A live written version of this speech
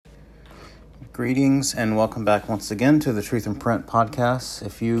Greetings and welcome back once again to the Truth in Print podcast.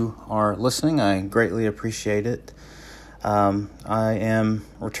 If you are listening, I greatly appreciate it. I am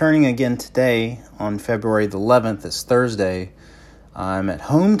returning again today on February the 11th. It's Thursday. I'm at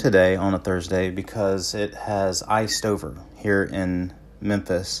home today on a Thursday because it has iced over here in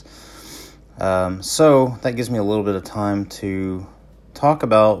Memphis. So that gives me a little bit of time to talk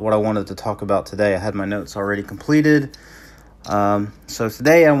about what I wanted to talk about today. I had my notes already completed. So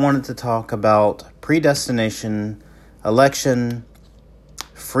today I wanted to talk about predestination, election,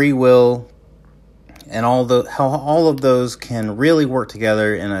 free will, and how all of those can really work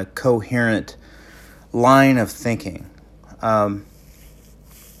together in a coherent line of thinking. And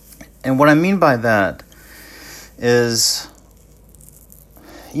what I mean by that is,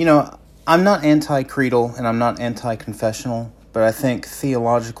 I'm not anti-creedal and I'm not anti-confessional, but I think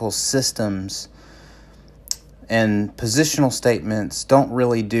theological systems and positional statements don't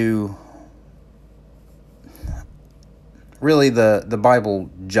really do the Bible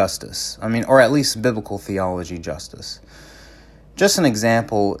justice. Or at least biblical theology justice. Just an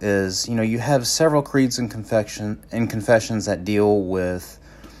example is, you have several creeds and confessions that deal with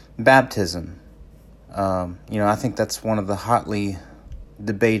baptism. I think that's one of the hotly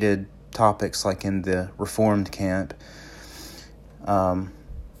debated topics, like in the Reformed camp.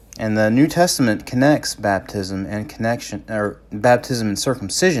 And the New Testament connects baptism and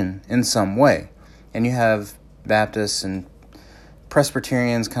circumcision in some way. And you have Baptists and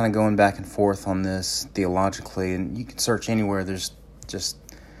Presbyterians kind of going back and forth on this theologically. And you can search anywhere. There's just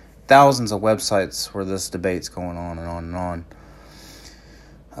thousands of websites where this debate's going on and on and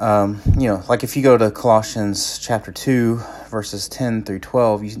on. Like if you go to Colossians chapter 2, verses 10 through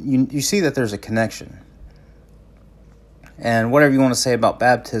 12, you see that there's a connection. And whatever you want to say about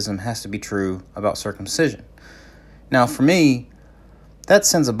baptism has to be true about circumcision. Now, for me, that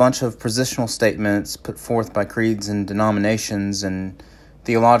sends a bunch of positional statements put forth by creeds and denominations and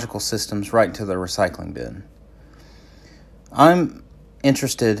theological systems right into the recycling bin. I'm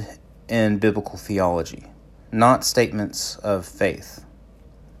interested in biblical theology, not statements of faith.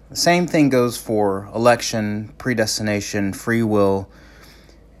 The same thing goes for election, predestination, free will.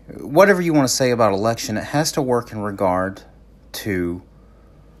 Whatever you want to say about election, it has to work in regard to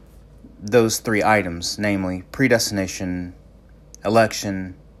those three items, namely predestination,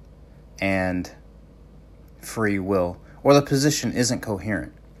 election, and free will, or the position isn't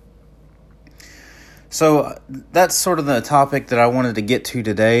coherent. So that's sort of the topic that I wanted to get to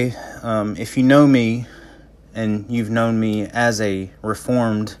today. If you know me, and you've known me as a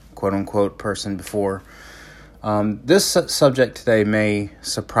reformed, quote-unquote, person before, this subject today may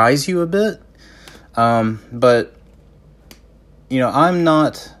surprise you a bit, but I'm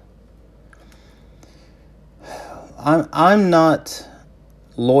not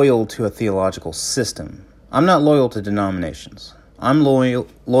loyal to a theological system. I'm not loyal to denominations. I'm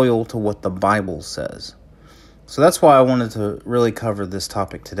loyal to what the Bible says. So that's why I wanted to really cover this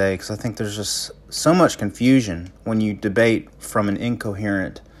topic today, because I think there's just so much confusion when you debate from an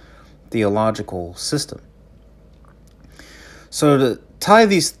incoherent theological system. So to tie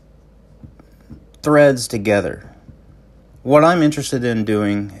these threads together, what I'm interested in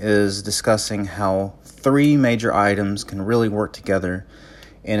doing is discussing how three major items can really work together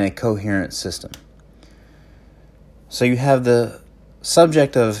in a coherent system. So you have the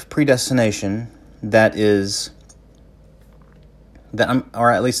subject of predestination that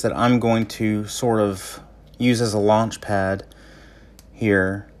I'm going to sort of use as a launch pad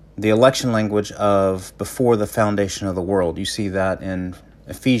here, the election language of before the foundation of the world. You see that in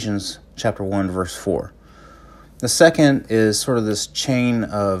Ephesians chapter 1, verse 4. The second is sort of this chain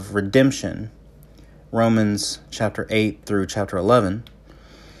of redemption, Romans chapter 8 through chapter 11.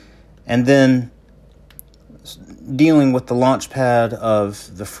 And then dealing with the launch pad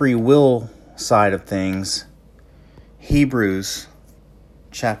of the free will side of things, Hebrews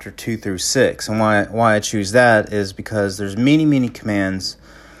chapter 2 through 6. And why I choose that is because there's many, many commands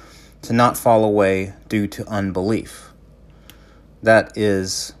to not fall away due to unbelief. That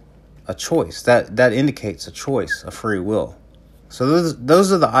is a choice. That indicates a choice, a free will. So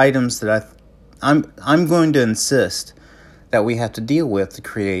those are the items that I'm going to insist that we have to deal with to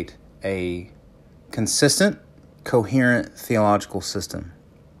create a consistent, coherent theological system.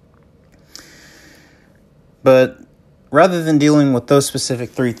 But rather than dealing with those specific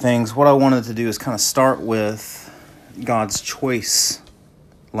three things, what I wanted to do is kind of start with God's choice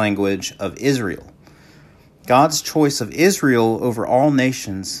language of Israel. God's choice of Israel over all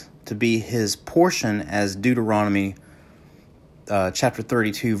nations to be his portion, as Deuteronomy chapter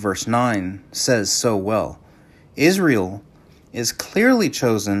 32, verse 9 says so well. Israel is clearly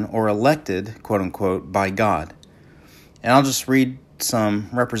chosen or elected, quote unquote, by God. And I'll just read some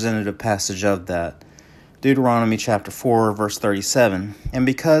representative passage of that. Deuteronomy chapter 4, verse 37. And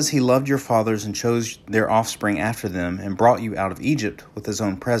because he loved your fathers and chose their offspring after them and brought you out of Egypt with his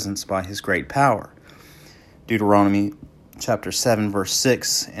own presence by his great power. Deuteronomy chapter 7, verse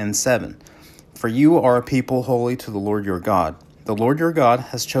 6 and 7. For you are a people holy to the Lord your God. The Lord your God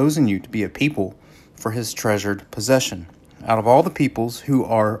has chosen you to be a people for his treasured possession out of all the peoples who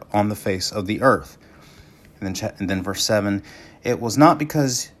are on the face of the earth. And then verse 7, it was not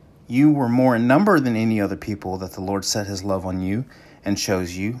because you were more in number than any other people that the Lord set his love on you and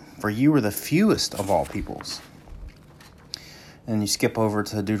chose you, for you were the fewest of all peoples. And you skip over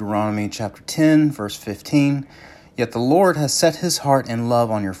to Deuteronomy chapter 10, verse 15. Yet the Lord has set his heart and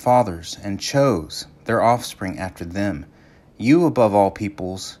love on your fathers and chose their offspring after them, you above all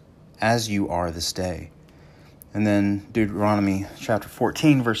peoples, as you are this day. And then Deuteronomy chapter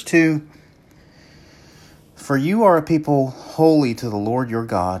 14, verse 2. For you are a people holy to the Lord your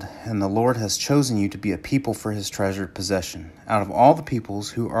God, and the Lord has chosen you to be a people for his treasured possession, out of all the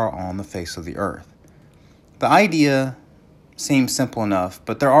peoples who are on the face of the earth. The idea seems simple enough,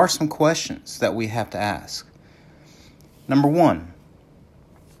 but there are some questions that we have to ask. Number one,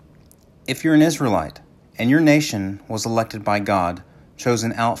 if you're an Israelite and your nation was elected by God,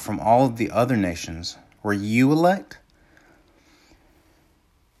 chosen out from all of the other nations, were you elect?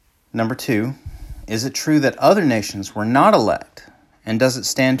 Number two, is it true that other nations were not elect? And does it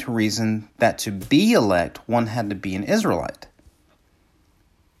stand to reason that to be elect, one had to be an Israelite?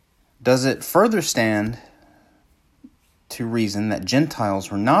 Does it further stand to reason that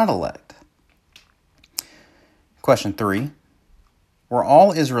Gentiles were not elect? Question 3, were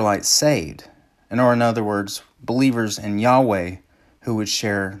all Israelites saved? Or in other words, believers in Yahweh who would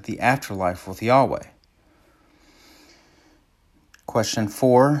share the afterlife with Yahweh? Question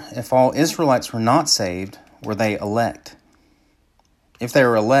 4, if all Israelites were not saved, were they elect? If they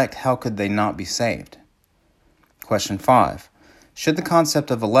were elect, how could they not be saved? Question 5, should the concept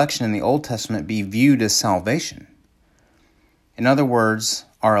of election in the Old Testament be viewed as salvation? In other words,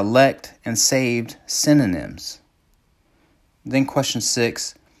 are elect and saved synonyms? Then question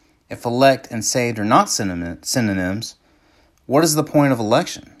 6, if elect and saved are not synonyms, what is the point of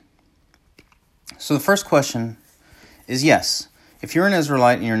election? So the first question is yes. If you're an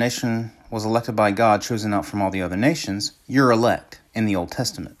Israelite and your nation was elected by God, chosen out from all the other nations, you're elect in the Old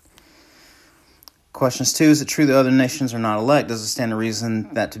Testament. Questions 2, is it true that other nations are not elect? Does it stand to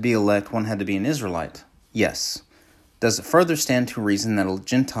reason that to be elect, one had to be an Israelite? Yes. Does it further stand to reason that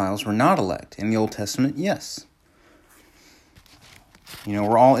Gentiles were not elect? In the Old Testament, yes.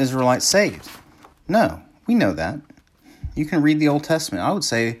 Were all Israelites saved? No, we know that. You can read the Old Testament. I would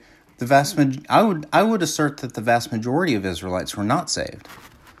say I would assert that the vast majority of Israelites were not saved.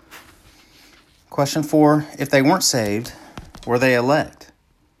 Question 4, if they weren't saved, were they elect?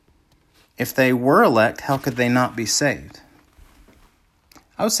 If they were elect, how could they not be saved?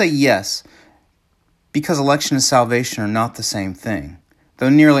 I would say yes, because election and salvation are not the same thing, though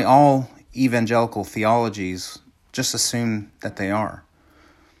nearly all evangelical theologies just assume that they are.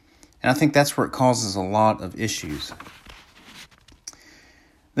 And I think that's where it causes a lot of issues.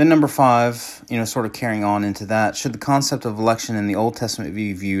 Then number 5, sort of carrying on into that, should the concept of election in the Old Testament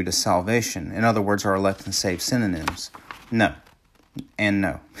be viewed as salvation? In other words, are elect and saved synonyms? No. And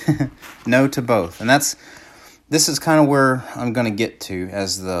no. No to both. And this is kind of where I'm going to get to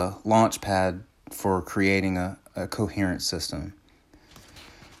as the launch pad for creating a coherent system.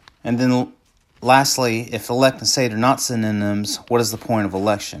 And then lastly, if elect and saved are not synonyms, what is the point of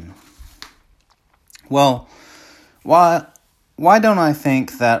election? Well, why don't I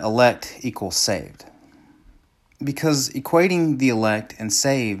think that elect equals saved? Because equating the elect and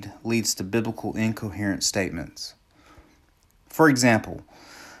saved leads to biblical incoherent statements. For example,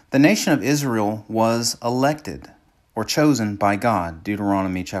 the nation of Israel was elected or chosen by God.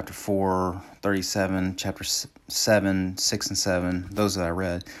 Deuteronomy chapter 4, 37, chapter 7, 6 and 7, those that I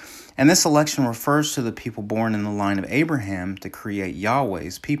read. And this election refers to the people born in the line of Abraham to create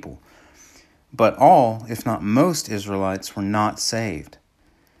Yahweh's people. But all, if not most, Israelites were not saved.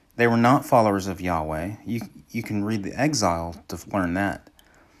 They were not followers of Yahweh. You can read the Exile to learn that.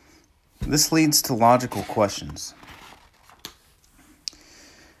 This leads to logical questions.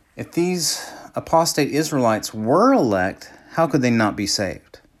 If these apostate Israelites were elect, how could they not be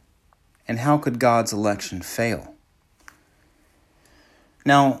saved? And how could God's election fail?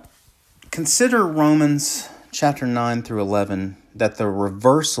 Now, consider Romans chapter 9 through 11, that the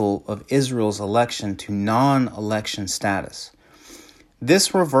reversal of Israel's election to non-election status.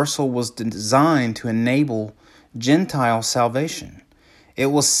 This reversal was designed to enable Gentile salvation. It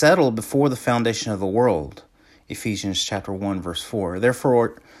was settled before the foundation of the world. Ephesians chapter 1, verse 4.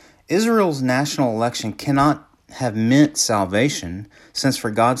 Therefore, Israel's national election cannot have meant salvation, since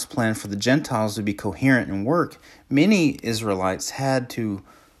for God's plan for the Gentiles to be coherent in work, many Israelites had to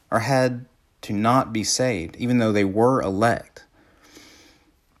not be saved, even though they were elect.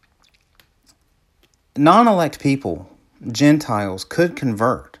 Non-elect people, Gentiles, could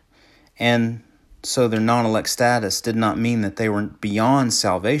convert, and so their non-elect status did not mean that they were beyond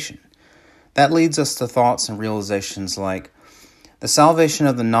salvation. That leads us to thoughts and realizations like, the salvation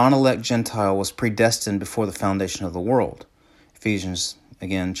of the non-elect Gentile was predestined before the foundation of the world. Ephesians,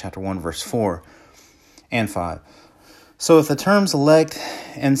 again, chapter 1, verse 4 and 5. So if the terms elect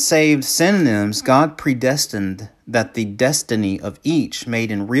and saved synonyms, God predestined that the destiny of each made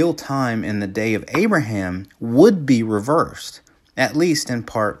in real time in the day of Abraham would be reversed, at least in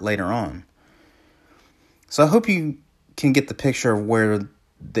part later on. So I hope you can get the picture of where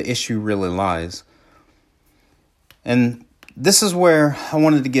the issue really lies. And this is where I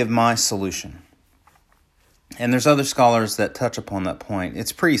wanted to give my solution. And there's other scholars that touch upon that point.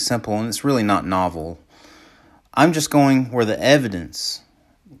 It's pretty simple and it's really not novel. I'm just going where the evidence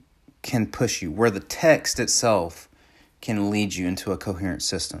can push you, where the text itself can lead you into a coherent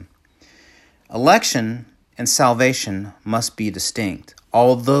system. Election and salvation must be distinct,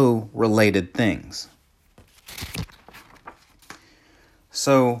 although related things.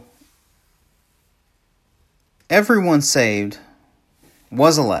 So, everyone saved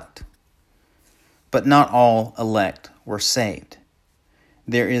was elect, but not all elect were saved.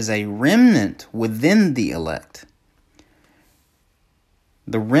 There is a remnant within the elect.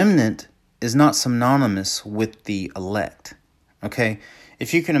 The remnant is not synonymous with the elect. Okay?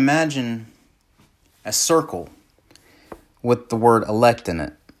 If you can imagine a circle with the word elect in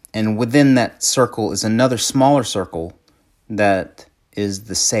it, and within that circle is another smaller circle that is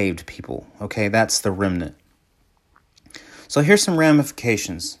the saved people. Okay? That's the remnant. So here's some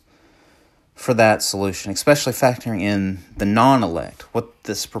ramifications for that solution, especially factoring in the non-elect, what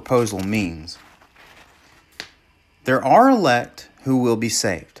this proposal means. There are elect who will be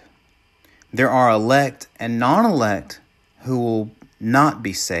saved. There are elect and non-elect who will not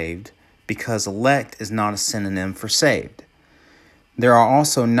be saved because elect is not a synonym for saved. There are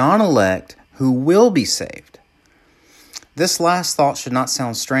also non-elect who will be saved. This last thought should not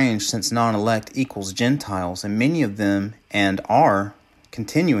sound strange since non-elect equals Gentiles, and many of them and are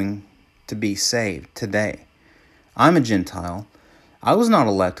continuing to be saved today. I'm a Gentile. I was not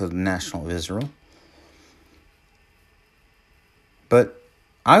elected of the nation of Israel, but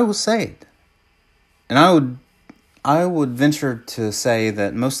I was saved. And I would venture to say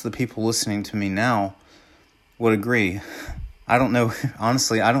that most of the people listening to me now would agree. I don't know,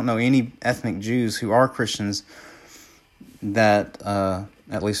 honestly, I don't know any ethnic Jews who are Christians that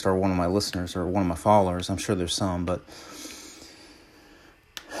at least are one of my listeners or one of my followers. I'm sure there's some, but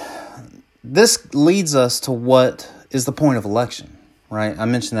this leads us to what is the point of election, right? I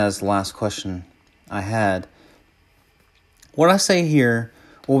mentioned that as the last question I had. What I say here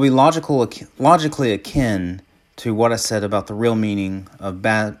will be logically akin to what I said about the real meaning of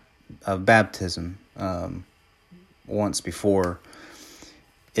baptism once before,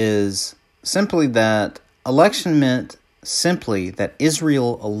 is simply that election meant simply that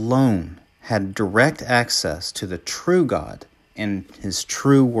Israel alone had direct access to the true God and his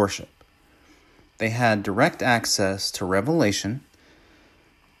true worship. They had direct access to revelation.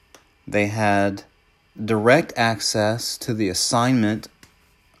 They had direct access to the assignment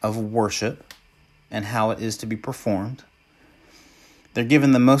of worship and how it is to be performed. They're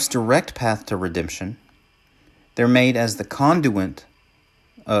given the most direct path to redemption. They're made as the conduit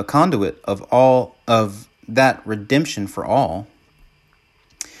of all of that redemption for all.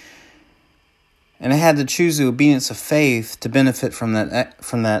 And they had to choose the obedience of faith to benefit from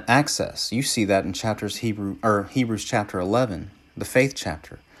that access. You see that in Hebrews chapter 11, the faith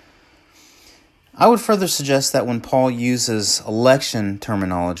chapter. I would further suggest that when Paul uses election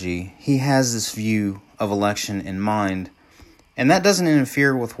terminology, he has this view of election in mind, and that doesn't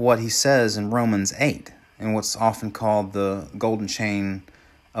interfere with what he says in Romans 8, and what's often called the golden chain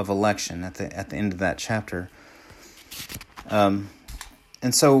of election at the end of that chapter. And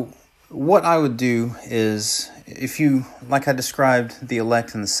so what I would do is, if you, like I described the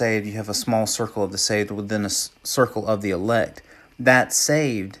elect and the saved, you have a small circle of the saved within a circle of the elect. That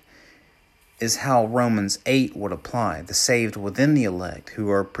saved is how Romans 8 would apply. The saved within the elect, who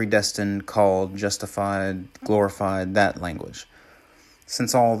are predestined, called, justified, glorified, that language.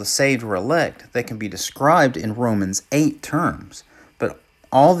 Since all the saved were elect, they can be described in Romans 8 terms. But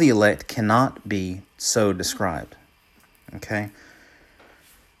all the elect cannot be so described. Okay?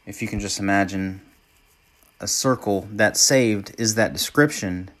 If you can just imagine a circle, that saved is that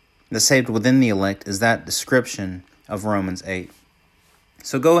description. The saved within the elect is that description of Romans 8.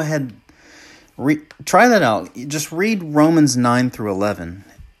 So go ahead, try that out. Just read Romans 9 through 11.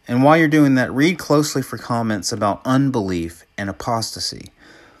 And while you're doing that, read closely for comments about unbelief and apostasy.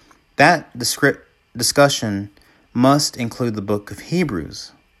 That discussion must include the book of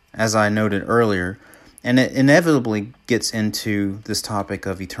Hebrews, as I noted earlier, and it inevitably gets into this topic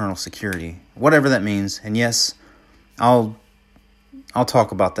of eternal security, whatever that means. And yes, I'll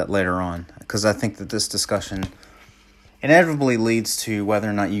talk about that later on, because I think that this discussion inevitably leads to whether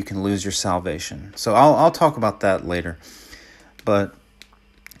or not you can lose your salvation. So I'll talk about that later. But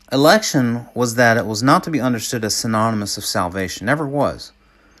election was that it was not to be understood as synonymous of salvation. Never was.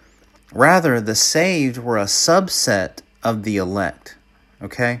 Rather, the saved were a subset of the elect.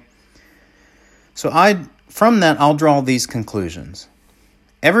 Okay? So from that, I'll draw these conclusions.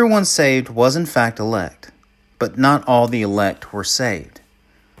 Everyone saved was in fact elect, but not all the elect were saved.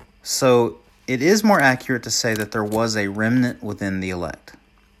 So it is more accurate to say that there was a remnant within the elect.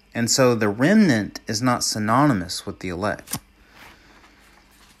 And so the remnant is not synonymous with the elect.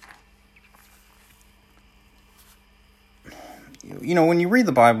 You know, when you read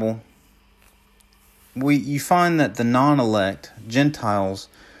the Bible, you find that the non-elect, Gentiles,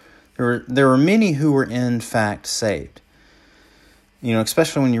 there were many who were in fact saved. You know,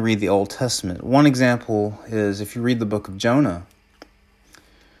 especially when you read the Old Testament. One example is if you read the book of Jonah,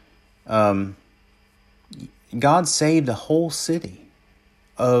 God saved a whole city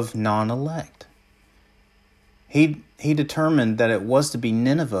of non-elect. He determined that it was to be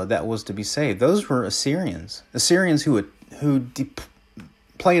Nineveh that was to be saved. Those were Assyrians who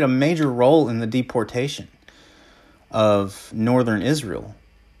played a major role in the deportation of northern Israel.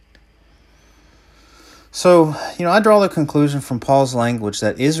 So, you know, I draw the conclusion from Paul's language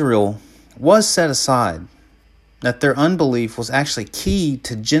that Israel was set aside, that their unbelief was actually key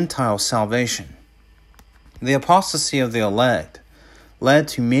to Gentile salvation. The apostasy of the elect led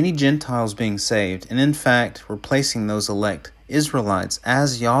to many Gentiles being saved, and in fact, replacing those elect Israelites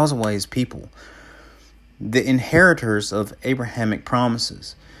as Yahweh's people, the inheritors of Abrahamic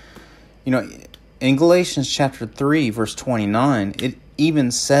promises. You know, in Galatians chapter 3, verse 29, it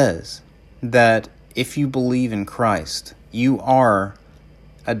even says that if you believe in Christ, you are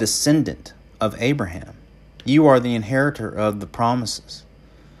a descendant of Abraham. You are the inheritor of the promises.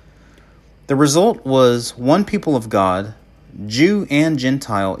 The result was one people of God, Jew and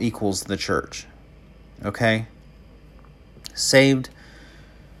Gentile equals the church. Okay? Saved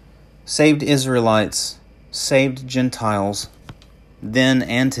Israelites, saved Gentiles, then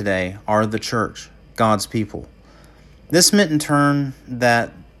and today, are the church, God's people. This meant in turn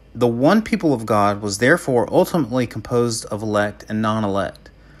that the one people of God was therefore ultimately composed of elect and non-elect.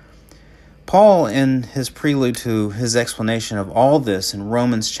 Paul, in his prelude to his explanation of all this in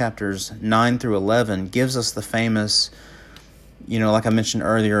Romans chapters 9 through 11, gives us the famous, like I mentioned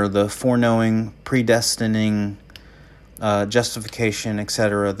earlier, the foreknowing, predestining, justification,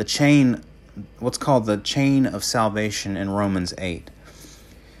 etc., the chain, what's called the chain of salvation in Romans 8.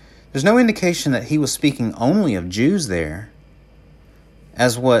 There's no indication that he was speaking only of Jews there,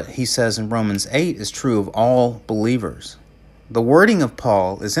 as what he says in Romans 8 is true of all believers. The wording of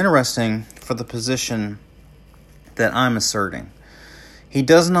Paul is interesting for the position that I'm asserting. He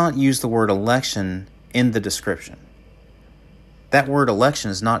does not use the word election in the description. That word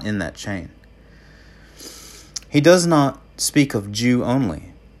election is not in that chain. He does not speak of Jew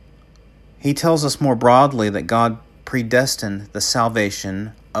only. He tells us more broadly that God predestined the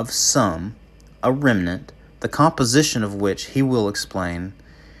salvation of some, a remnant, the composition of which he will explain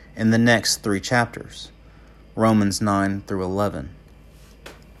in the next 3 chapters, Romans 9 through 11.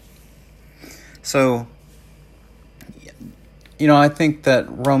 So, I think that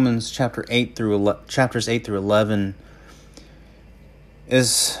Romans chapters 8 through 11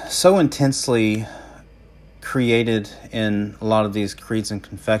 is so intensely created in a lot of these creeds and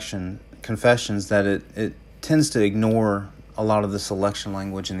confessions that it tends to ignore a lot of this election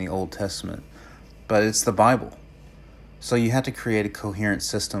language in the Old Testament. But it's the Bible. So you have to create a coherent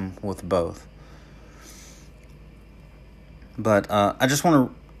system with both. But I just want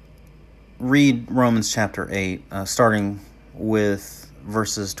to read Romans chapter 8, starting with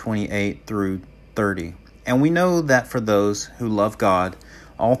verses 28 through 30. And we know that for those who love God,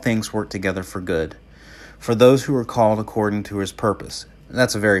 all things work together for good, for those who are called according to his purpose.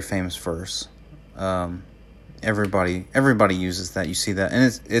 That's a very famous verse. Everybody uses that. You see that,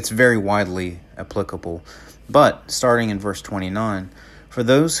 and it's very widely applicable. But starting in verse 29, for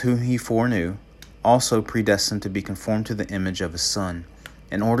those whom he foreknew, also predestined to be conformed to the image of his Son,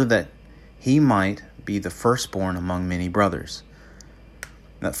 in order that he might be the firstborn among many brothers.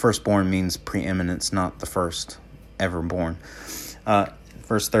 That firstborn means preeminence, not the first ever born.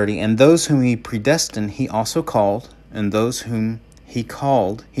 Verse 30, and those whom he predestined, he also called, and those whom he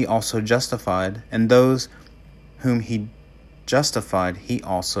called, he also justified, and those whom he justified, he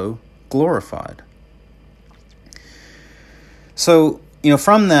also glorified. So,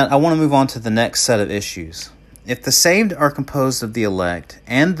 from that, I want to move on to the next set of issues. If the saved are composed of the elect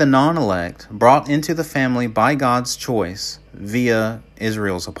and the non-elect brought into the family by God's choice via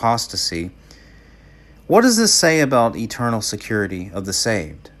Israel's apostasy, what does this say about eternal security of the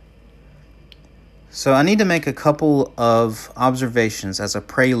saved? So I need to make a couple of observations as a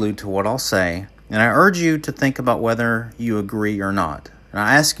prelude to what I'll say, and I urge you to think about whether you agree or not. And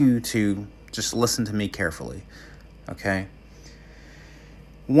I ask you to just listen to me carefully, okay?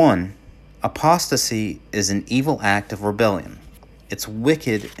 1. Apostasy is an evil act of rebellion. It's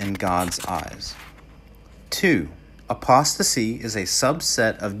wicked in God's eyes. 2. Apostasy is a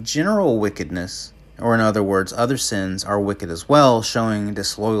subset of general wickedness, or in other words, other sins are wicked as well, showing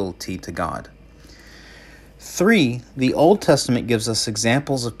disloyalty to God. 3. The Old Testament gives us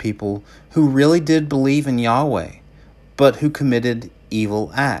examples of people who really did believe in Yahweh, but who committed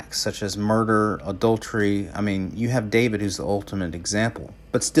evil acts, such as murder, adultery. You have David, who's the ultimate example,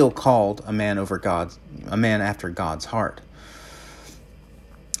 but still called a man after God's heart.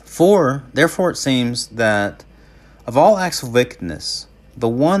 4. Therefore it seems that of all acts of wickedness, the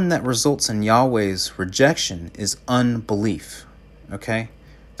one that results in Yahweh's rejection is unbelief. Okay?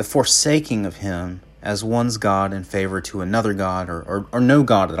 The forsaking of him as one's God in favor to another God or no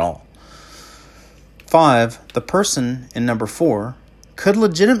God at all. 5. The person in number 4 could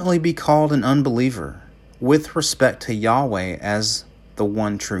legitimately be called an unbeliever with respect to Yahweh as the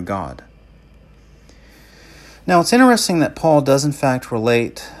one true God. Now, it's interesting that Paul does in fact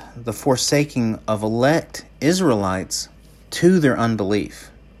relate the forsaking of elect Israelites to their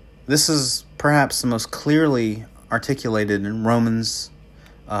unbelief. This is perhaps the most clearly articulated in Romans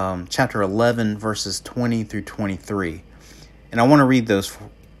chapter 11, verses 20 through 23. And I want to read those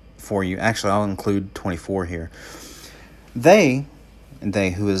for you. Actually, I'll include 24 here. They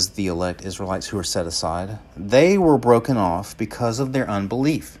who is the elect Israelites who are set aside, they were broken off because of their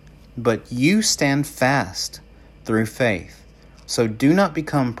unbelief. But you stand fast through faith. So do not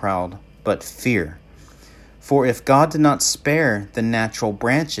become proud, but fear. For if God did not spare the natural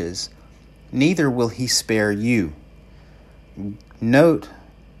branches, neither will he spare you. Note,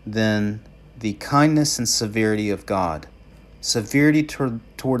 then, the kindness and severity of God. Severity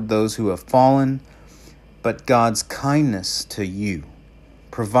toward those who have fallen, but God's kindness to you,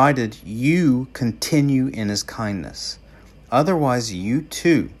 provided you continue in his kindness. Otherwise, you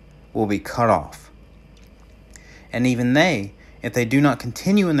too will be cut off. And even they, if they do not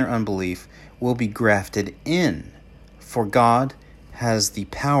continue in their unbelief, will be grafted in, for God has the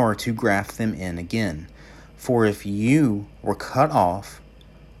power to graft them in again. For if you were cut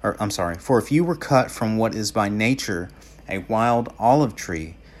from what is by nature a wild olive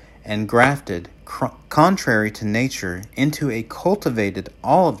tree, and grafted, contrary to nature, into a cultivated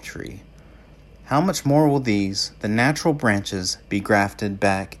olive tree, how much more will these, the natural branches, be grafted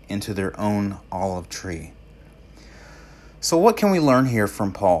back into their own olive tree? So what can we learn here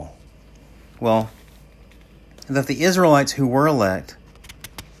from Paul? Well, that the Israelites who were elect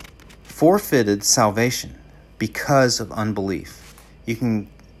forfeited salvation because of unbelief. You can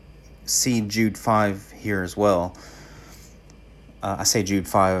see Jude 5 here as well. I say Jude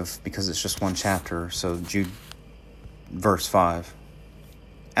 5 because it's just one chapter, so Jude verse 5.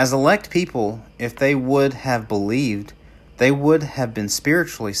 As elect people, if they would have believed, they would have been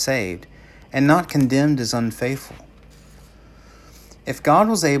spiritually saved and not condemned as unfaithful. If God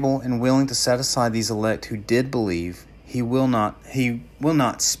was able and willing to set aside these elect who did believe, he will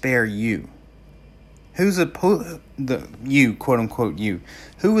not spare you. Who's you, quote unquote you?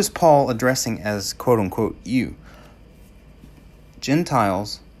 Who is Paul addressing as quote unquote you?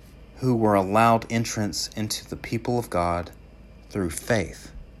 Gentiles who were allowed entrance into the people of God through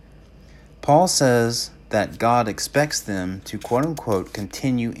faith. Paul says that God expects them to quote unquote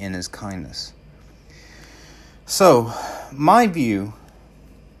continue in his kindness. So, my view,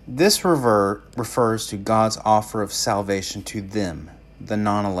 this refers to God's offer of salvation to them, the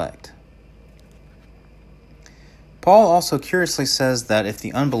non-elect. Paul also curiously says that if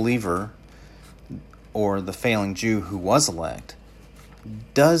the unbeliever, or the failing Jew who was elect,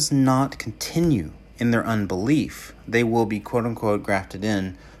 does not continue in their unbelief, they will be quote-unquote grafted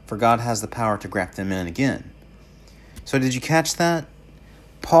in, for God has the power to graft them in again. So did you catch that?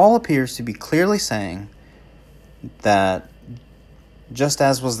 Paul appears to be clearly saying that just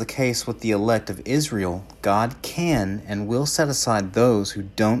as was the case with the elect of Israel, God can and will set aside those who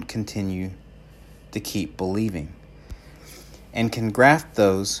don't continue to keep believing, and can graft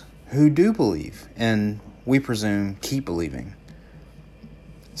those who do believe and, we presume, keep believing.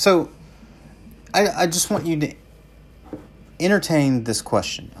 So, I just want you to entertain this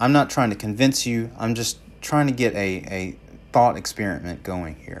question. I'm not trying to convince you. I'm just trying to get a thought experiment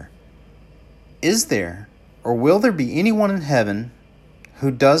going here. Is there, or will there be anyone in heaven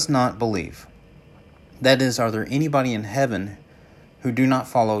who does not believe? That is, are there anybody in heaven who do not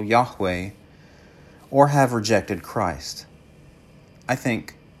follow Yahweh or have rejected Christ? I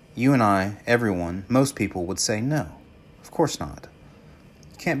think you and I, everyone, most people would say no. Of course not.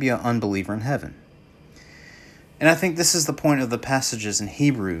 You can't be an unbeliever in heaven. And I think this is the point of the passages in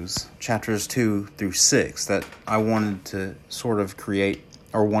Hebrews, chapters 2 through 6, that I wanted to sort of create,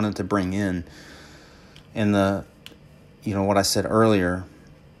 or wanted to bring in the, what I said earlier.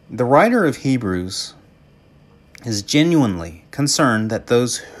 The writer of Hebrews is genuinely concerned that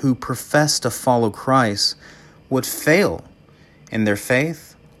those who profess to follow Christ would fail in their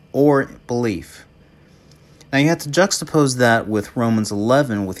faith or belief. Now you have to juxtapose that with Romans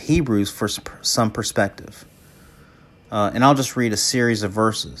 11 with Hebrews for some perspective. And I'll just read a series of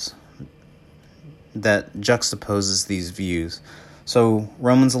verses that juxtaposes these views. So,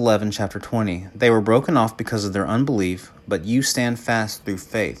 Romans 11, chapter 20. They were broken off because of their unbelief, but you stand fast through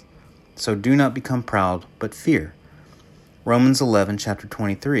faith. So do not become proud, but fear. Romans 11, chapter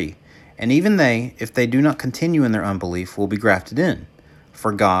 23. And even they, if they do not continue in their unbelief, will be grafted in,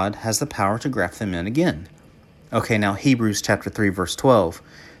 for God has the power to graft them in again. Okay, now Hebrews chapter 3, verse 12.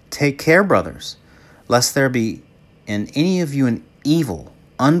 Take care, brothers, lest there be in any of you an evil,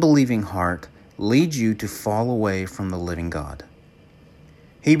 unbelieving heart lead you to fall away from the living God.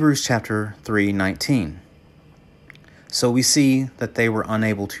 Hebrews chapter 3:19. So we see that they were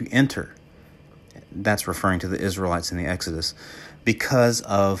unable to enter. That's referring to the Israelites in the Exodus, because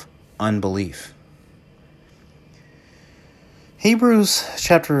of unbelief. Hebrews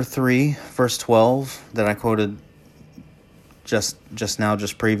chapter 3, verse 12, that I quoted just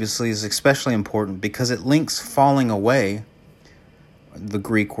previously, is especially important because it links falling away, the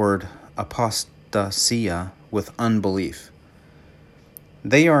Greek word apostasia, with unbelief.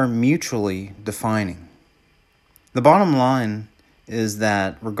 They are mutually defining. The bottom line is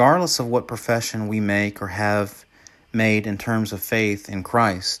that regardless of what profession we make or have made in terms of faith in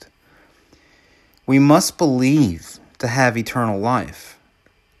Christ, we must believe to have eternal life.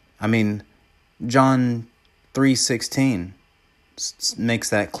 I mean, John 3:16 makes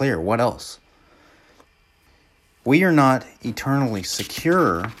that clear. What else? We are not eternally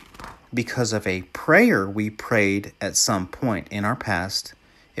secure because of a prayer we prayed at some point in our past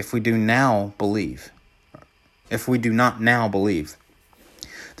if we do now believe. If we do not now believe.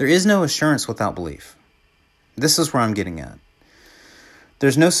 There is no assurance without belief. This is where I'm getting at.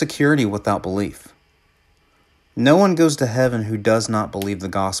 There's no security without belief. No one goes to heaven who does not believe the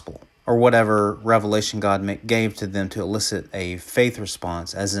gospel, or whatever revelation God gave to them to elicit a faith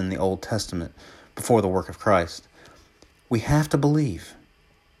response, as in the Old Testament, before the work of Christ. We have to believe.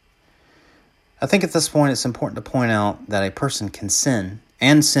 I think at this point it's important to point out that a person can sin,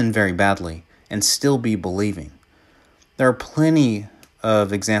 and sin very badly, and still be believing. There are plenty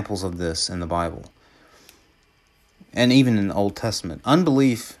of examples of this in the Bible, and even in the Old Testament.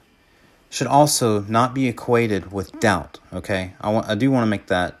 Unbelief should also not be equated with doubt, okay? I do want to make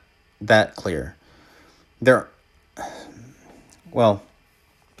that clear. I'll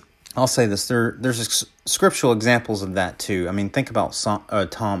say this. There's scriptural examples of that too. I mean, think about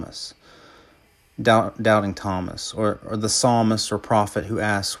Thomas, doubting Thomas, or the psalmist or prophet who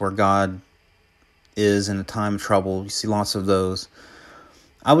asks where God is in a time of trouble. You see lots of those.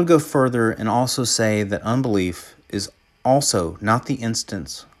 I would go further and also say that unbelief is also not the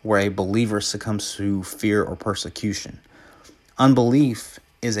instance where a believer succumbs to fear or persecution. Unbelief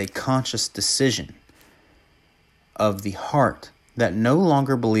is a conscious decision of the heart that no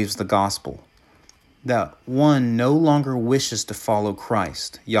longer believes the gospel, that one no longer wishes to follow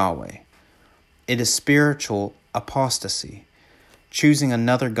Christ, Yahweh. It is spiritual apostasy, choosing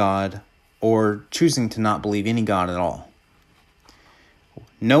another God or choosing to not believe any God at all.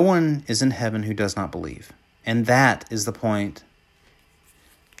 No one is in heaven who does not believe. And that is the point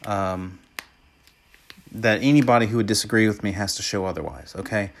that anybody who would disagree with me has to show otherwise,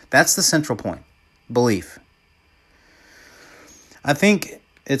 okay? That's the central point, belief. I think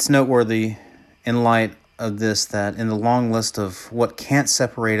it's noteworthy in light of this that in the long list of what can't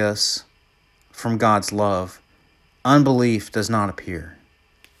separate us from God's love, unbelief does not appear.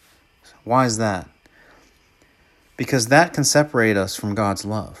 Why is that? Because that can separate us from God's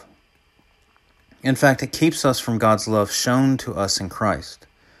love. In fact, it keeps us from God's love shown to us in Christ.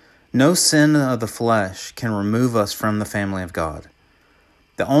 No sin of the flesh can remove us from the family of God.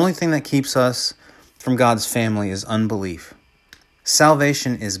 The only thing that keeps us from God's family is unbelief.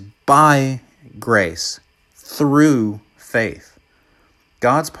 Salvation is by grace, through faith.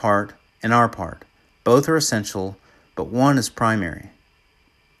 God's part and our part. Both are essential, but one is primary.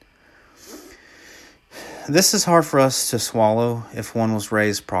 This is hard for us to swallow if one was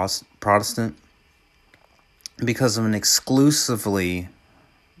raised Protestant because of an exclusively,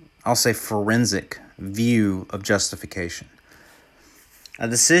 I'll say, forensic view of justification. A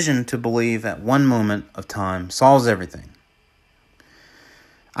decision to believe at one moment of time solves everything.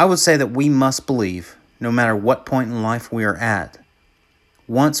 I would say that we must believe, no matter what point in life we are at.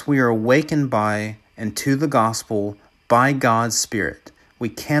 Once we are awakened by and to the gospel by God's Spirit, we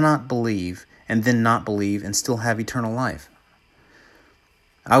cannot believe and then not believe and still have eternal life.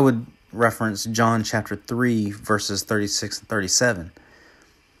 I would reference John chapter 3, verses 36 and 37.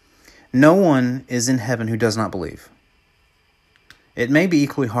 No one is in heaven who does not believe. It may be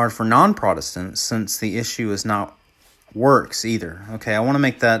equally hard for non-Protestants since the issue is not works either. Okay, I want to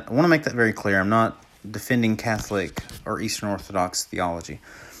make that very clear. I'm not defending Catholic or Eastern Orthodox theology.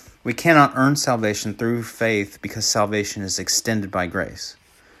 We cannot earn salvation through faith because salvation is extended by grace.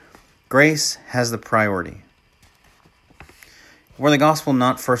 Grace has the priority. Were the gospel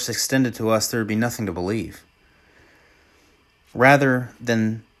not first extended to us, there would be nothing to believe. Rather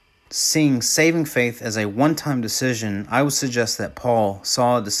than seeing saving faith as a one-time decision, I would suggest that Paul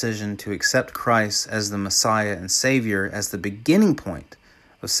saw a decision to accept Christ as the Messiah and Savior as the beginning point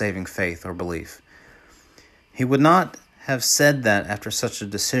of saving faith or belief. He would not have said that after such a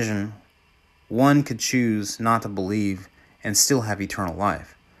decision, one could choose not to believe and still have eternal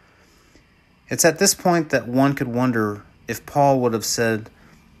life. It's at this point that one could wonder if Paul would have said,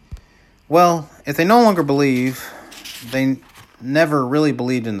 well, if they no longer believe, they never really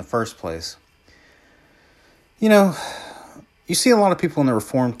believed in the first place. You know, you see a lot of people in the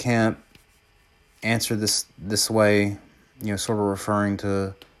Reformed camp answer this way, sort of referring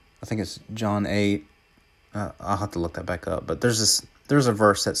to, I think it's John 8. I'll have to look that back up. But there's a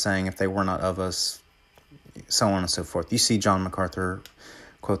verse that's saying, if they were not of us, so on and so forth. You see John MacArthur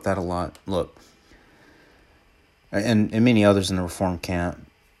quote that a lot. Look, and many others in the Reformed camp,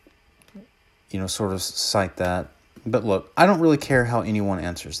 sort of cite that. But look, I don't really care how anyone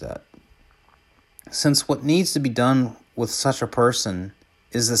answers that. Since what needs to be done with such a person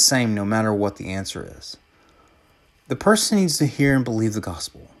is the same no matter what the answer is. The person needs to hear and believe the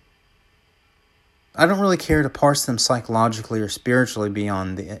gospel. I don't really care to parse them psychologically or spiritually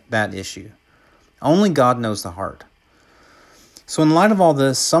beyond that issue. Only God knows the heart. So in light of all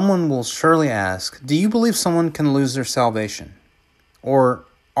this, someone will surely ask, do you believe someone can lose their salvation? Or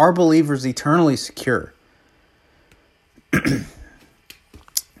are believers eternally secure?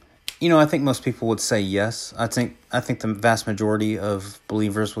 I think most people would say yes. I think the vast majority of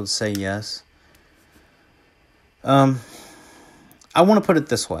believers would say yes. I want to put it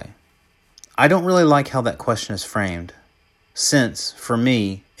this way. I don't really like how that question is framed, since, for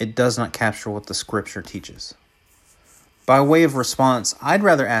me, it does not capture what the Scripture teaches. By way of response, I'd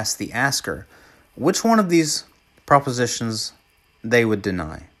rather ask the asker which one of these propositions they would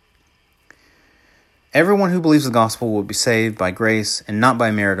deny. Everyone who believes the gospel will be saved by grace and not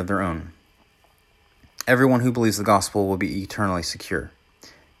by merit of their own. Everyone who believes the gospel will be eternally secure.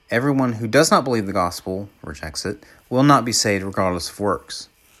 Everyone who does not believe the gospel, rejects it, will not be saved regardless of works.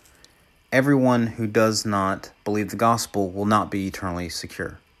 Everyone who does not believe the gospel will not be eternally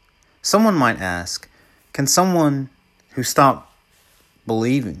secure. Someone might ask, can someone who stopped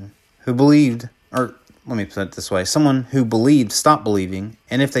believing, who believed, or let me put it this way, someone who believed stop believing,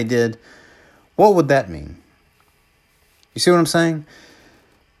 and if they did, what would that mean? You see what I'm saying?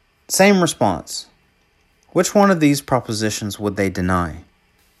 Same response. Which one of these propositions would they deny?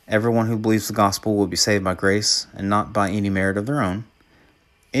 Everyone who believes the gospel will be saved by grace and not by any merit of their own.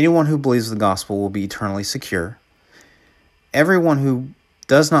 Anyone who believes the gospel will be eternally secure. Everyone who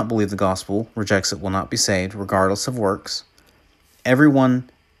does not believe the gospel, rejects it, will not be saved, regardless of works. Everyone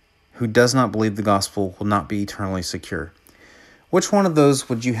who does not believe the gospel will not be eternally secure. Which one of those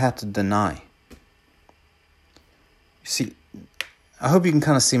would you have to deny? See, I hope you can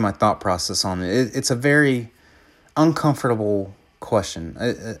kind of see my thought process on it. It's a very uncomfortable question.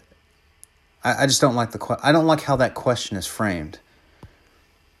 I just don't like I don't like how that question is framed.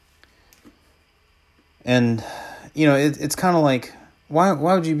 And it's kind of like, why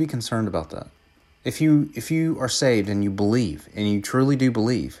would you be concerned about that? If you are saved and you believe and you truly do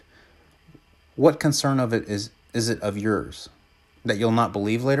believe, what concern of it is it of yours? That you'll not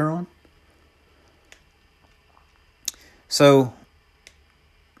believe later on? So,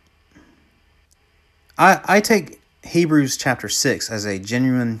 I take Hebrews chapter 6 as a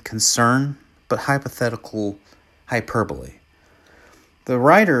genuine concern, but hypothetical hyperbole. The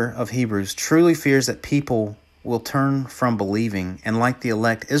writer of Hebrews truly fears that people will turn from believing and, like the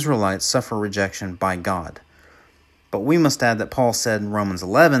elect Israelites, suffer rejection by God. But we must add that Paul said in Romans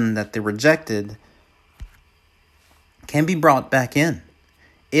 11 that the rejected can be brought back in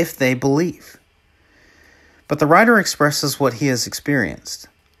if they believe. But the writer expresses what he has experienced.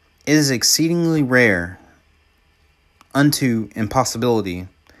 It is exceedingly rare unto impossibility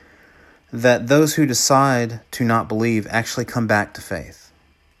that those who decide to not believe actually come back to faith.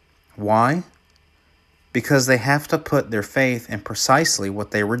 Why? Because they have to put their faith in precisely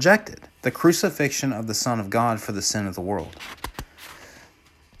what they rejected, the crucifixion of the Son of God for the sin of the world.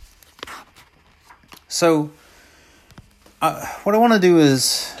 So, what I want to do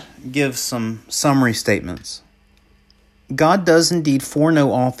is give some summary statements. God does indeed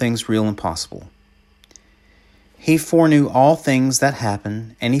foreknow all things real and possible. He foreknew all things that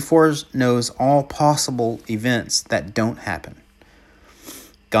happen, and he foreknows all possible events that don't happen.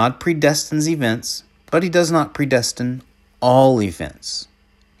 God predestines events, but he does not predestine all events.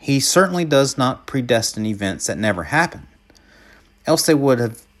 He certainly does not predestine events that never happen, else they would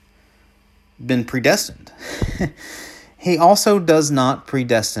have been predestined. He also does not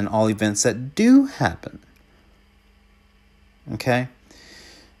predestine all events that do happen. Okay?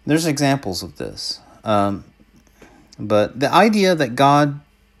 There's examples of this. But the idea that God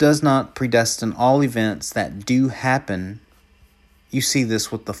does not predestine all events that do happen, you see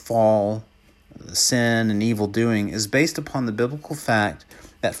this with the fall, the sin, and evil doing, is based upon the biblical fact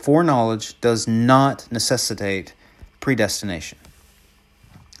that foreknowledge does not necessitate predestination.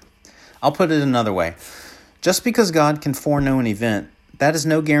 I'll put it another way. Just because God can foreknow an event, that is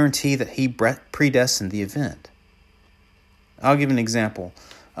no guarantee that he predestined the event. I'll give an example.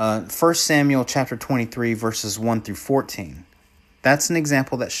 1 Samuel chapter 23, verses 1 through 14. That's an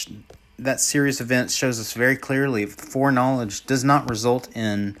example that series of events shows us very clearly if foreknowledge does not result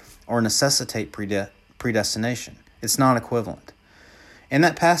in or necessitate predestination. It's not equivalent. In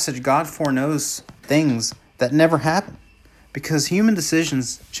that passage, God foreknows things that never happen because human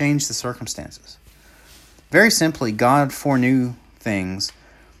decisions change the circumstances. Very simply, God foreknew things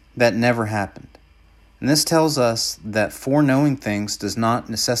that never happened. And this tells us that foreknowing things does not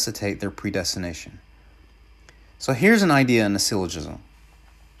necessitate their predestination. So here's an idea in a syllogism.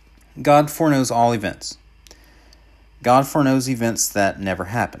 God foreknows all events. God foreknows events that never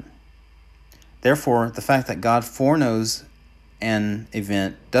happen. Therefore, the fact that God foreknows an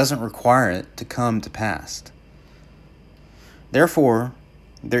event doesn't require it to come to pass. Therefore,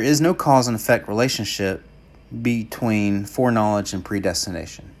 there is no cause and effect relationship between foreknowledge and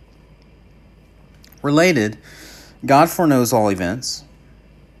predestination. Related, God foreknows all events.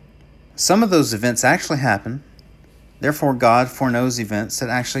 Some of those events actually happen. Therefore, God foreknows events that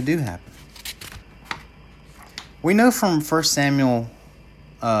actually do happen. We know from 1 Samuel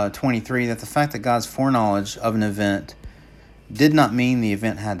 23 that the fact that God's foreknowledge of an event did not mean the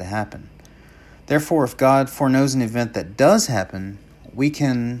event had to happen. Therefore, if God foreknows an event that does happen, we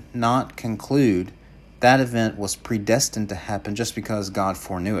can not conclude that event was predestined to happen just because God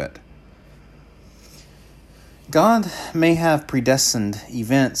foreknew it. God may have predestined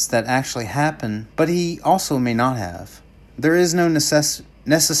events that actually happen, but he also may not have. There is no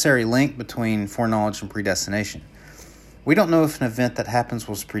necessary link between foreknowledge and predestination. We don't know if an event that happens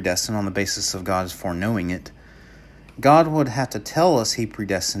was predestined on the basis of God's foreknowing it. God would have to tell us he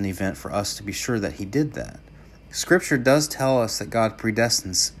predestined the event for us to be sure that he did that. Scripture does tell us that God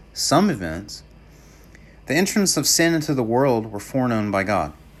predestines some events. The entrance of sin into the world were foreknown by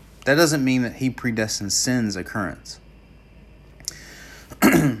God. That doesn't mean that he predestines sin's occurrence.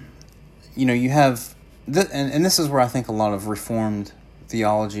 You have, and this is where I think a lot of Reformed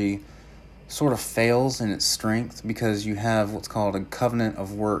theology sort of fails in its strength, because you have what's called a covenant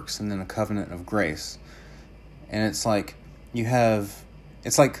of works and then a covenant of grace. And it's like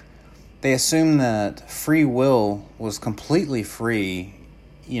they assume that free will was completely free,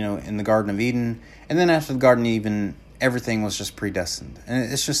 in the Garden of Eden, and then after the Garden of Eden, everything was just predestined.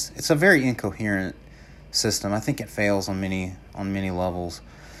 And it's a very incoherent system. I think it fails on many levels.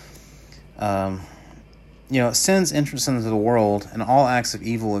 Sin's entrance into the world and all acts of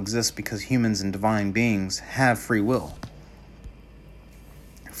evil exist because humans and divine beings have free will.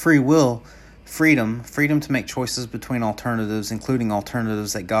 Free will, freedom to make choices between alternatives, including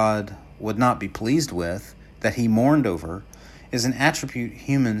alternatives that God would not be pleased with, that he mourned over, is an attribute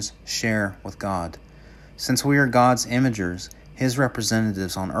humans share with God. Since we are God's imagers, His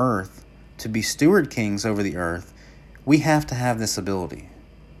representatives on earth, to be steward kings over the earth, we have to have this ability.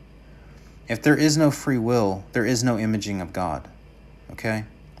 If there is no free will, there is no imaging of God. Okay?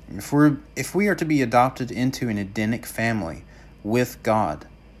 If we are to be adopted into an Edenic family with God,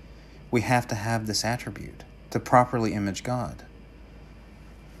 we have to have this attribute to properly image God.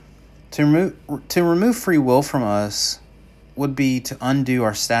 To remove free will from us would be to undo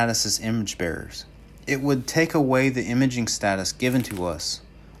our status as image bearers. It would take away the imaging status given to us,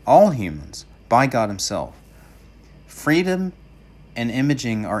 all humans, by God Himself. Freedom and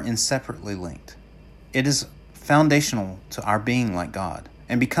imaging are inseparably linked. It is foundational to our being like God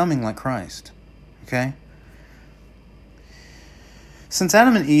and becoming like Christ. Okay? Since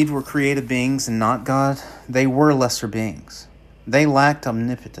Adam and Eve were created beings and not God, they were lesser beings. They lacked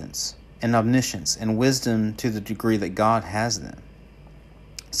omnipotence and omniscience and wisdom to the degree that God has them.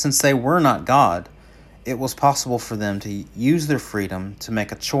 Since they were not God, it was possible for them to use their freedom to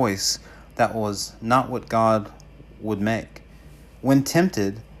make a choice that was not what God would make. When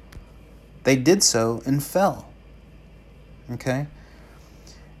tempted, they did so and fell. Okay?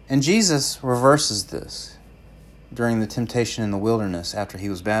 And Jesus reverses this during the temptation in the wilderness after He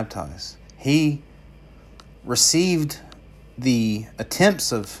was baptized. He received the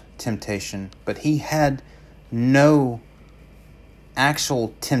attempts of temptation, but He had no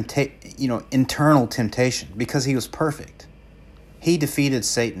actual internal temptation because He was perfect. He defeated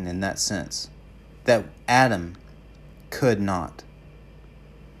Satan in that sense that Adam could not.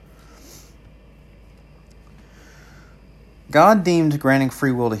 God deemed granting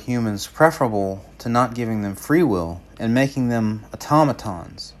free will to humans preferable to not giving them free will and making them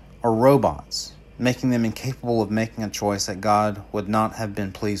automatons or robots, making them incapable of making a choice that God would not have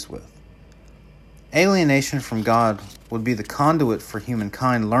been pleased with. Alienation from God would be the conduit for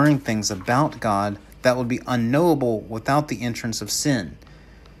humankind learning things about God that would be unknowable without the entrance of sin,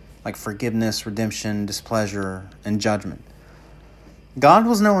 like forgiveness, redemption, displeasure, and judgment. God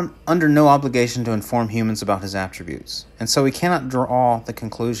was under no obligation to inform humans about His attributes, and so we cannot draw the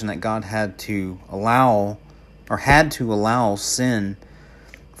conclusion that God had to allow sin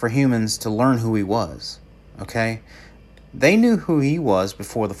for humans to learn who He was. Okay? They knew who He was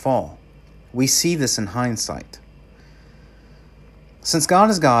before the fall. We see this in hindsight. Since God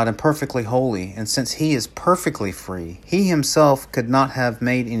is God and perfectly holy, and since He is perfectly free, He Himself could not have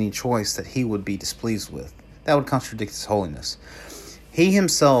made any choice that He would be displeased with. That would contradict His holiness. He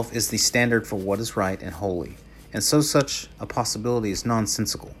Himself is the standard for what is right and holy, and so such a possibility is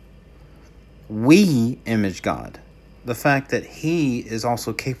nonsensical. We image God. The fact that He is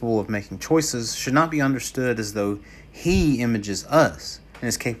also capable of making choices should not be understood as though He images us and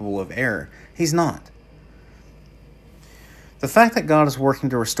is capable of error. He's not. The fact that God is working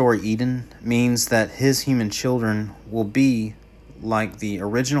to restore Eden means that His human children will be like the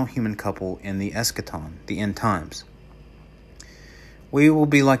original human couple in the eschaton, the end times. We will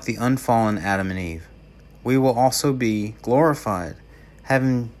be like the unfallen Adam and Eve. We will also be glorified,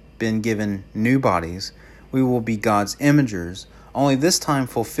 having been given new bodies. We will be God's imagers, only this time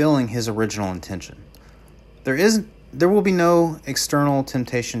fulfilling His original intention. There will be no external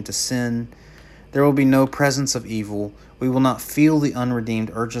temptation to sin. There will be no presence of evil. We will not feel the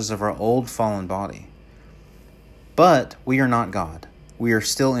unredeemed urges of our old fallen body. But we are not God. We are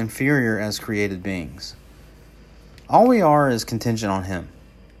still inferior as created beings. All we are is contingent on Him.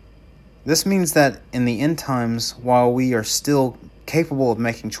 This means that in the end times, while we are still capable of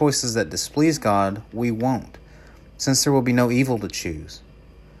making choices that displease God, we won't, since there will be no evil to choose,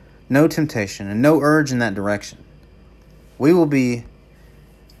 no temptation, and no urge in that direction. We will be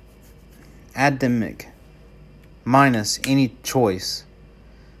Adamic, minus any choice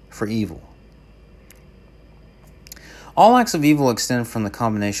for evil. All acts of evil extend from the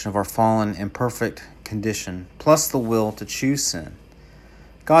combination of our fallen, imperfect condition plus the will to choose sin.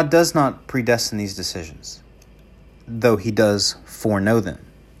 God does not predestine these decisions, though He does foreknow them.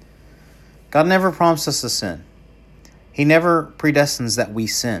 God never prompts us to sin. He never predestines that we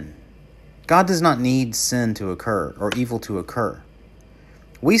sin. God does not need sin to occur or evil to occur.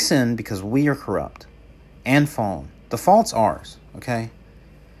 We sin because we are corrupt and fallen. The fault's ours, okay?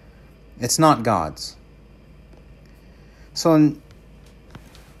 It's not God's. So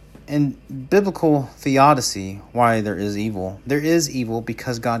in biblical theodicy, why there is evil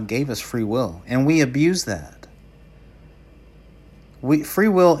because God gave us free will, and we abuse that. Free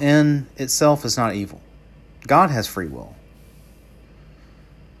will in itself is not evil. God has free will.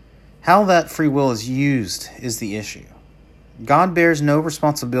 How that free will is used is the issue. God bears no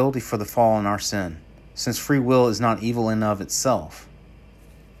responsibility for the fall in our sin. since free will is not evil in and of itself.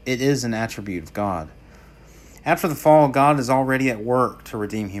 It is an attribute of God. After the fall, God is already at work to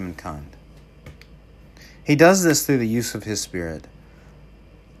redeem humankind. He does this through the use of His Spirit,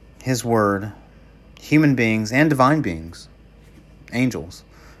 His Word, human beings, and divine beings, angels.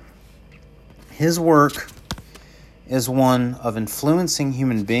 His work is one of influencing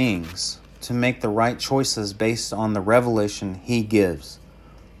human beings to make the right choices based on the revelation He gives,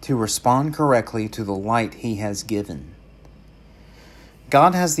 to respond correctly to the light He has given.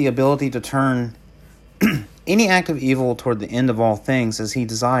 God has the ability to turn any act of evil toward the end of all things as He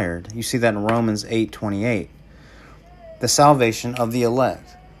desired. You see that in Romans 8:28. The salvation of the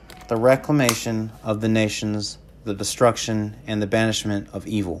elect, the reclamation of the nations, the destruction and the banishment of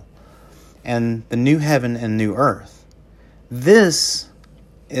evil, and the new heaven and new earth. This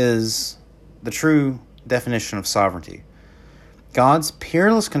is the true definition of sovereignty. God's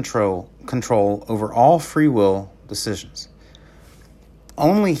peerless control over all free will decisions.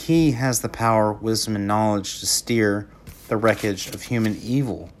 Only He has the power, wisdom, and knowledge to steer the wreckage of human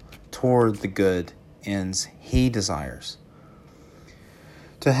evil toward the good ends He desires.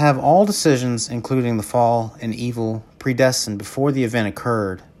 To have all decisions, including the fall and evil, predestined before the event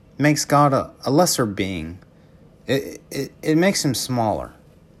occurred makes God a lesser being. It makes Him smaller,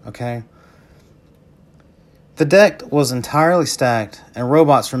 okay? The deck was entirely stacked, and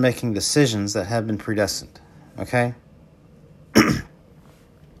robots were making decisions that had been predestined, okay?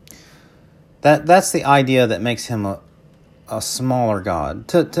 That's the idea that makes Him a smaller God,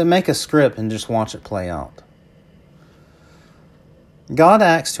 to make a script and just watch it play out. God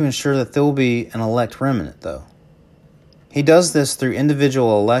acts to ensure that there will be an elect remnant, though. He does this through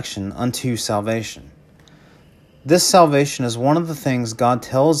individual election unto salvation. This salvation is one of the things God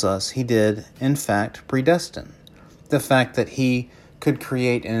tells us He did, in fact, predestine. The fact that He could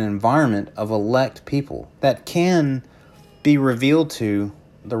create an environment of elect people that can be revealed to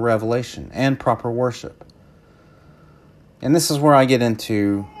the revelation and proper worship. And this is where I get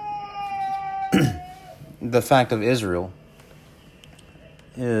into the fact of Israel.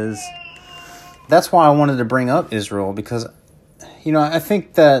 That's why I wanted to bring up Israel, because, I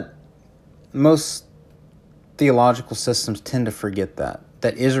think that most theological systems tend to forget that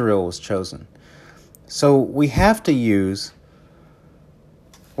Israel was chosen. So we have to use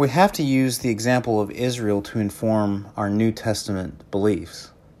the example of Israel to inform our New Testament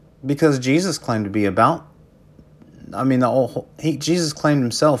beliefs, because Jesus claimed to be Jesus claimed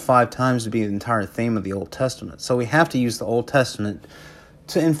Himself 5 times to be the entire theme of the Old Testament. So we have to use the Old Testament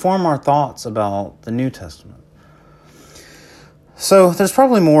to inform our thoughts about the New Testament. So there's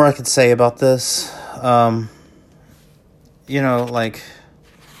probably more I could say about this. The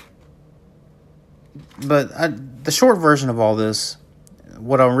short version of all this,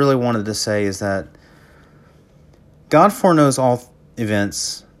 what I really wanted to say is that God foreknows all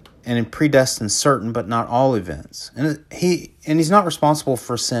events and predestines certain but not all events. And He's not responsible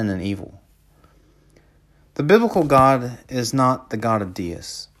for sin and evil. The biblical God is not the God of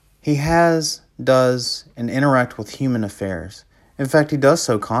deists. He does, and interact with human affairs. In fact, He does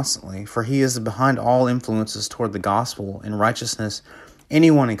so constantly, for He is behind all influences toward the gospel and righteousness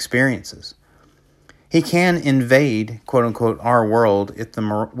anyone experiences. He can invade, quote-unquote, our world with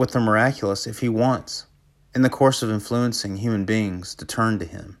the miraculous if He wants, in the course of influencing human beings to turn to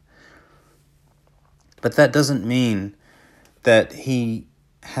Him. But that doesn't mean that He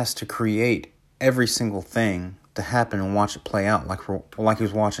has to create every single thing to happen and watch it play out like He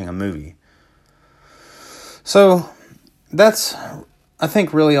was watching a movie. So that's, I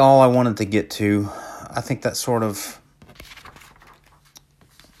think, really all I wanted to get to. I think that sort of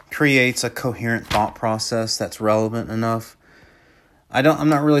creates a coherent thought process that's relevant enough. I'm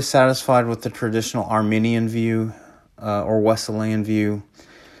not really satisfied with the traditional Arminian view or Wesleyan view.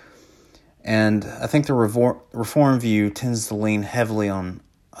 And I think the Reform view tends to lean heavily on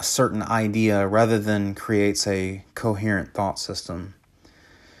a certain idea rather than creates a coherent thought system.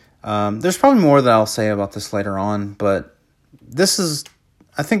 There's probably more that I'll say about this later on, but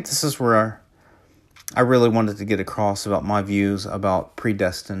I think this is where I really wanted to get across about my views about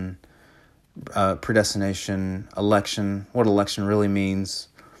predestination, election, what election really means,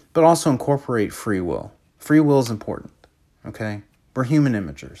 but also incorporate free will. Free will is important, okay? We're human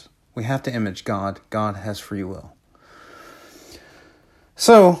imagers. We have to image God. God has free will.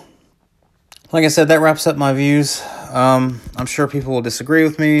 So, like I said, that wraps up my views. I'm sure people will disagree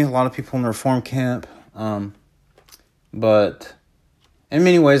with me, a lot of people in the Reform camp, but in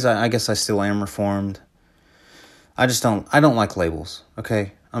many ways, I guess I still am Reformed. I don't like labels,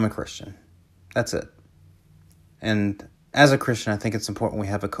 okay? I'm a Christian. That's it. And as a Christian, I think it's important we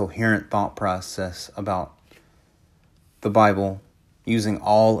have a coherent thought process about the Bible, using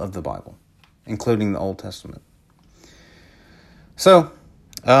all of the Bible, including the Old Testament. So,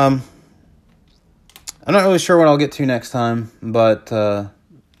 I'm not really sure what I'll get to next time, but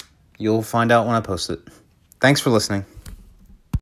you'll find out when I post it. Thanks for listening.